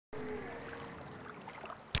We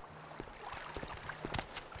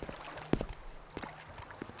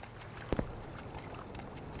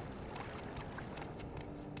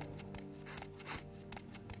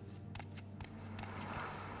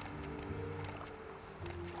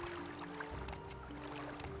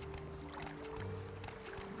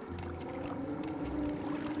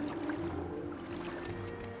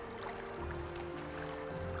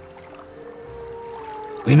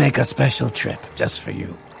make a special trip just for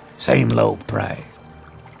you. Same low price.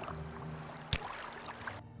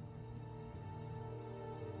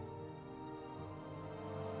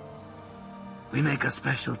 We make a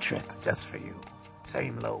special trip just for you.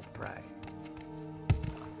 Same low price.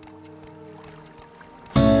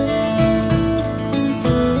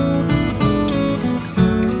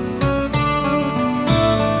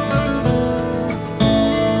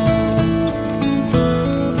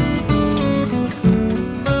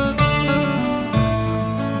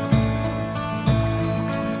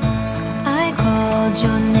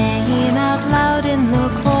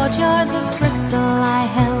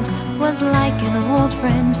 Like an old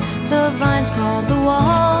friend, the vines crawled the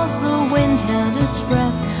walls, the wind held its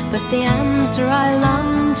breath, but the answer I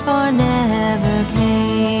longed for never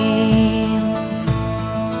came.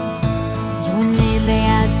 Your name, they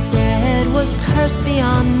had said, was cursed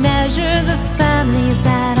beyond measure. The families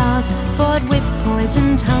at odds fought with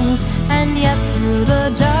poisoned tongues, and yet through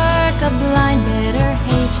the dark a blind bitter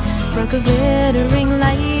hate broke a glittering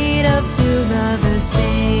light of two lovers'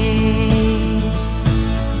 fate.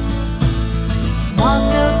 Walls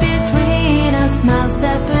built between us, miles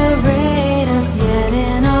separate us, yet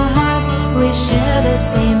in our hearts we share the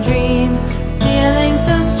same dream. Feeling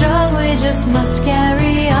so strong we just must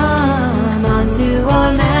carry on to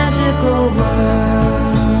our magical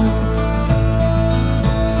world.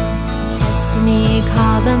 Destiny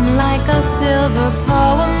called them like a silver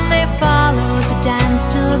poem. They followed the dance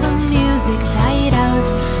till the music died out.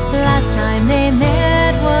 The last time they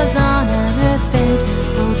met was on an earthbed,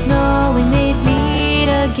 both knowing they'd meet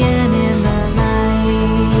again in the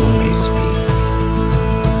light.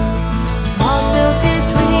 Walls built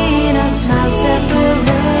between us, miles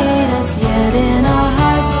separate us, yet in our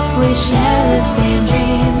hearts we share the same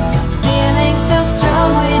dream. Feeling so strong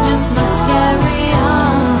we just must carry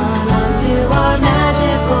on to our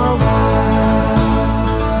magical world.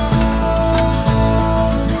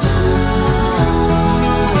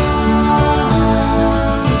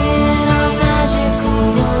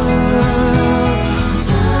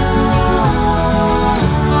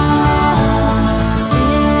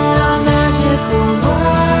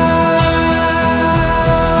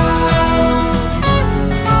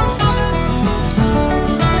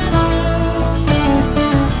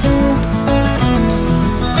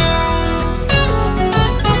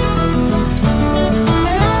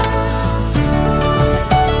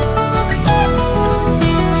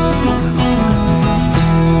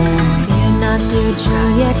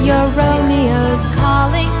 Your Romeo's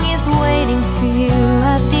calling, he's waiting for you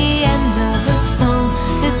at the end of the song.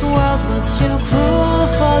 This world was too cruel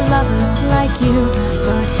for lovers like you,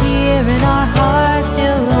 but here in our hearts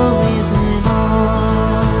you'll always live on.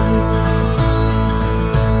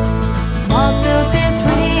 Walls built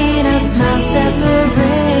between us, miles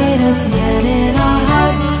separate us, yet in our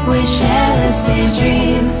hearts we share the same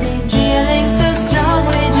dreams. Feeling so strong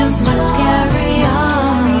we just must carry on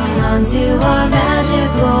to our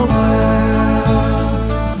magical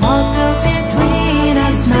world. Walls built between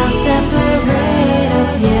us, miles separate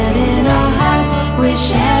us, yet in our hearts we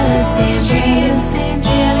share the same dreams.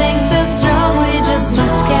 Feeling so strong we just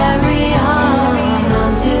must carry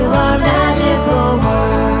on to our magical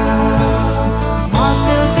world. Walls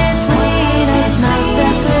built between us, miles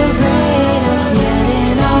separate us, yet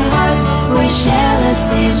in our hearts we share the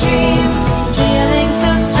same dreams. Feeling so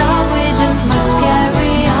strong we just must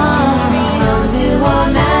carry on to our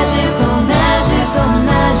magical, magical,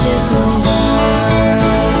 magical world.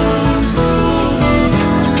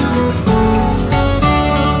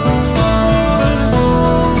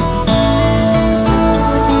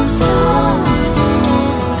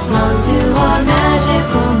 On to our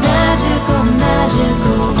magical, magical,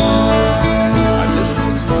 magical world.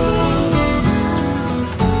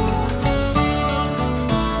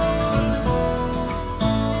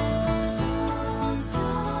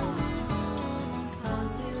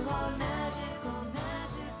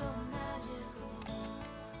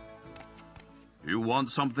 You want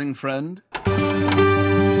something, friend? I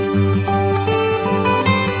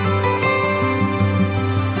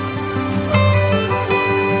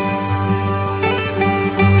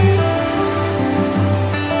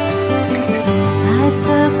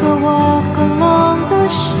took a walk